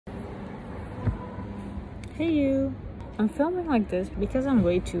Hey you! I'm filming like this because I'm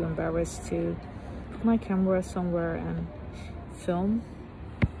way too embarrassed to put my camera somewhere and film.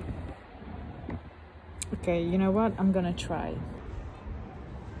 Okay, you know what? I'm gonna try.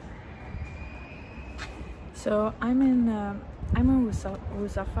 So I'm in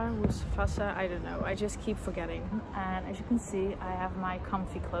Ruzafa, I don't know. I just keep forgetting. And as you can see, I have my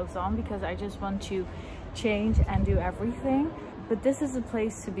comfy clothes on because I just want to change and do everything. But this is a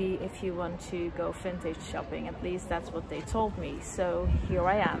place to be if you want to go vintage shopping. At least that's what they told me. So here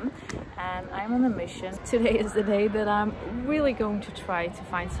I am, and I'm on a mission. Today is the day that I'm really going to try to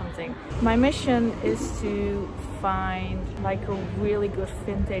find something. My mission is to find like a really good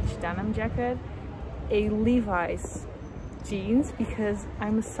vintage denim jacket, a Levi's jeans, because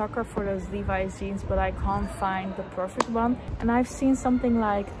I'm a sucker for those Levi's jeans, but I can't find the perfect one. And I've seen something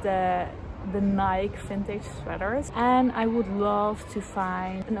like the Nike vintage sweaters, and I would love to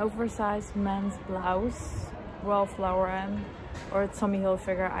find an oversized men's blouse, Ralph Lauren or Tommy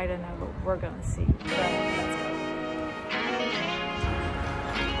Hilfiger. I don't know, we're gonna see. But let's go.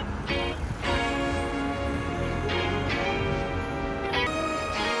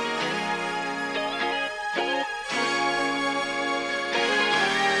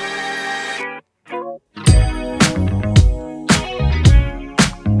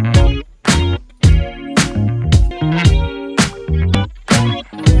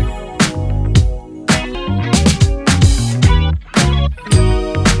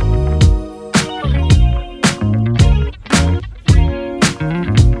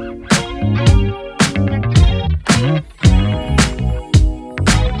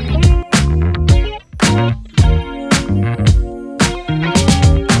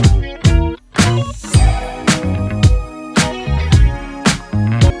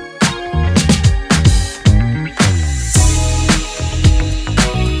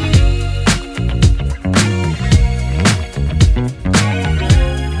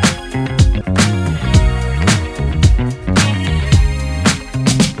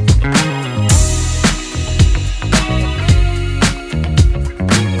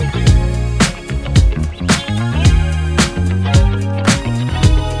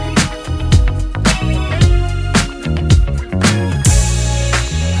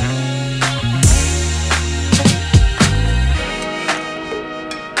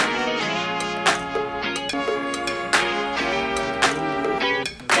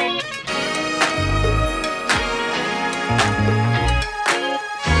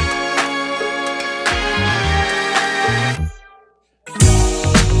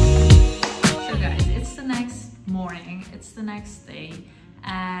 It's the next day,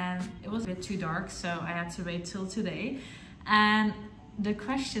 and it was a bit too dark, so I had to wait till today. And the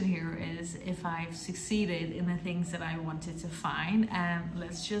question here is if I've succeeded in the things that I wanted to find, and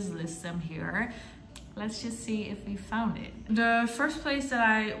let's just list them here. Let's just see if we found it. The first place that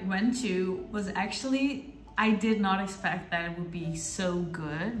I went to was actually, I did not expect that it would be so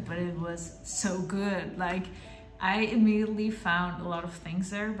good, but it was so good. Like, I immediately found a lot of things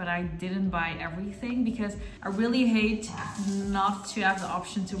there, but I didn't buy everything because I really hate not to have the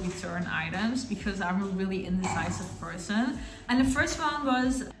option to return items because I'm a really indecisive person. And the first one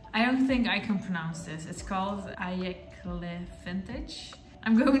was, I don't think I can pronounce this. It's called Ayekle Vintage.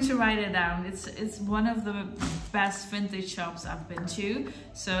 I'm going to write it down. It's one of the best vintage shops I've been to,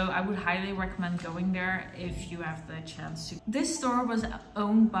 so I would highly recommend going there if you have the chance to. This store was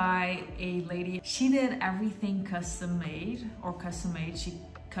owned by a lady. She did everything custom made, she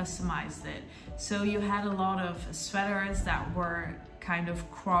customized it. So you had a lot of sweaters that were kind of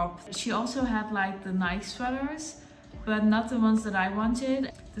cropped. She also had like the Nike sweaters, but not the ones that I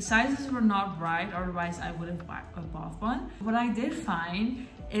wanted. The sizes were not right, otherwise I would have bought one. What I did find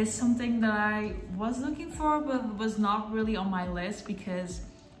is something that I was looking for, but was not really on my list because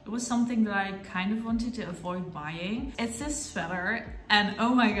it was something that I kind of wanted to avoid buying. It's this sweater, and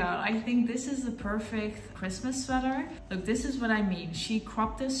oh my god, I think this is the perfect Christmas sweater. Look, this is what I mean. She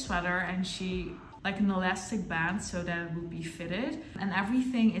cropped this sweater and she like an elastic band so that it would be fitted, and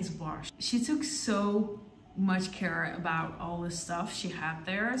everything is washed. She took so much care about all the stuff she had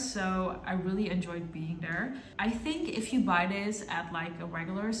there, so I really enjoyed being there. I think if you buy this at like a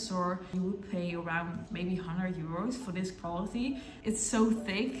regular store, you would pay around maybe 100 euros for this quality. It's so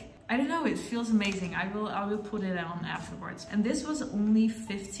thick. I don't know, it feels amazing. I will put it on afterwards. And this was only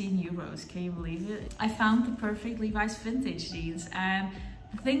 15 euros. Can you believe it? I found the perfect Levi's vintage jeans, and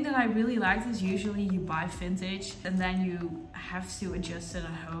the thing that I really liked is usually you buy vintage and then you have to adjust it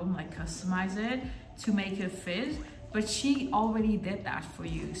at home, like customize it to make it fit, but she already did that for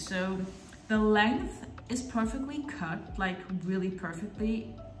you. So the length is perfectly cut, like really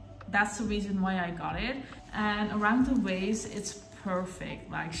perfectly. that's the reason why I got it. And around the waist, it's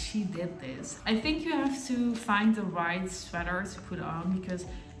perfect. Like, she did this. I think you have to find the right sweater to put on because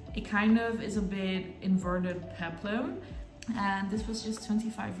it kind of is a bit inverted peplum. And this was just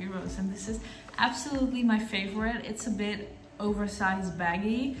 25 euros, and this is absolutely my favorite. It's a bit oversized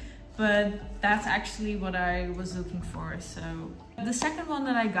baggy, but that's actually what I was looking for. So the second one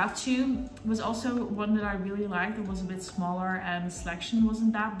that I got to was also one that I really liked. It was a bit smaller and the selection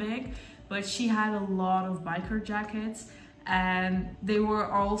wasn't that big, but she had a lot of biker jackets and they were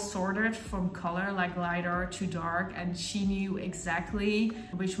all sorted from color, like lighter to dark, and she knew exactly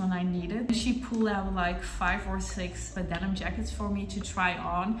which one I needed. She pulled out like 5 or 6 denim jackets for me to try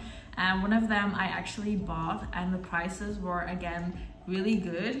on, and one of them I actually bought, and the prices were again really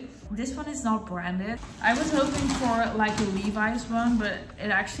good. This one is not branded. I was hoping for like a Levi's one, but it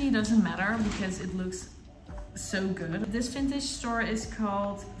actually doesn't matter because it looks so good. This vintage store is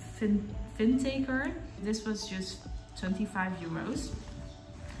called Fintaker. This was just 25 euros.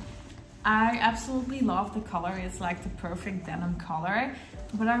 I absolutely love the color. It's like the perfect denim color.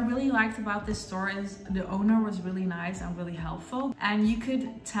 What I really liked about this store is the owner was really nice and really helpful, and you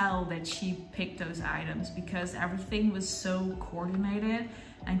could tell that she picked those items because everything was so coordinated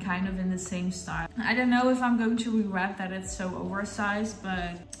and kind of in the same style. I don't know if I'm going to regret that it's so oversized,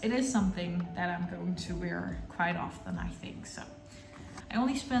 but it is something that I'm going to wear quite often, I think. So I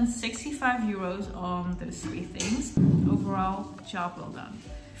only spent 65 euros on those 3 things. Overall, job well done.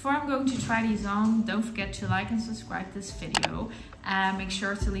 Before I'm going to try these on, don't forget to like and subscribe this video, and make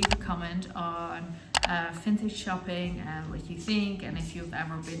sure to leave a comment on vintage shopping and what you think, and if you've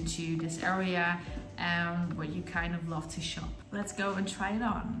ever been to this area and what you kind of love to shop. Let's go and try it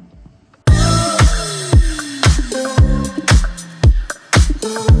on.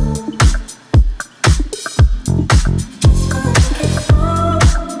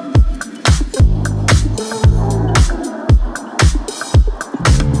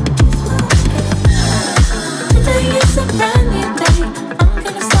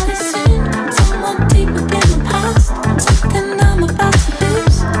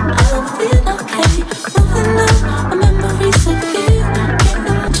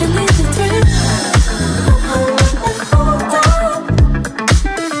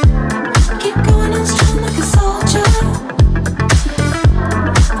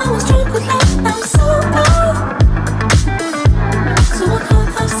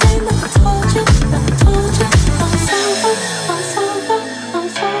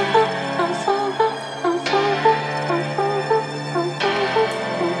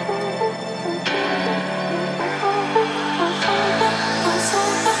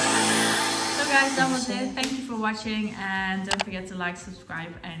 That was it. Thank you for watching, and don't forget to like,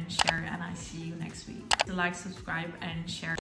 subscribe and share, and I see you next week. To like, subscribe and share.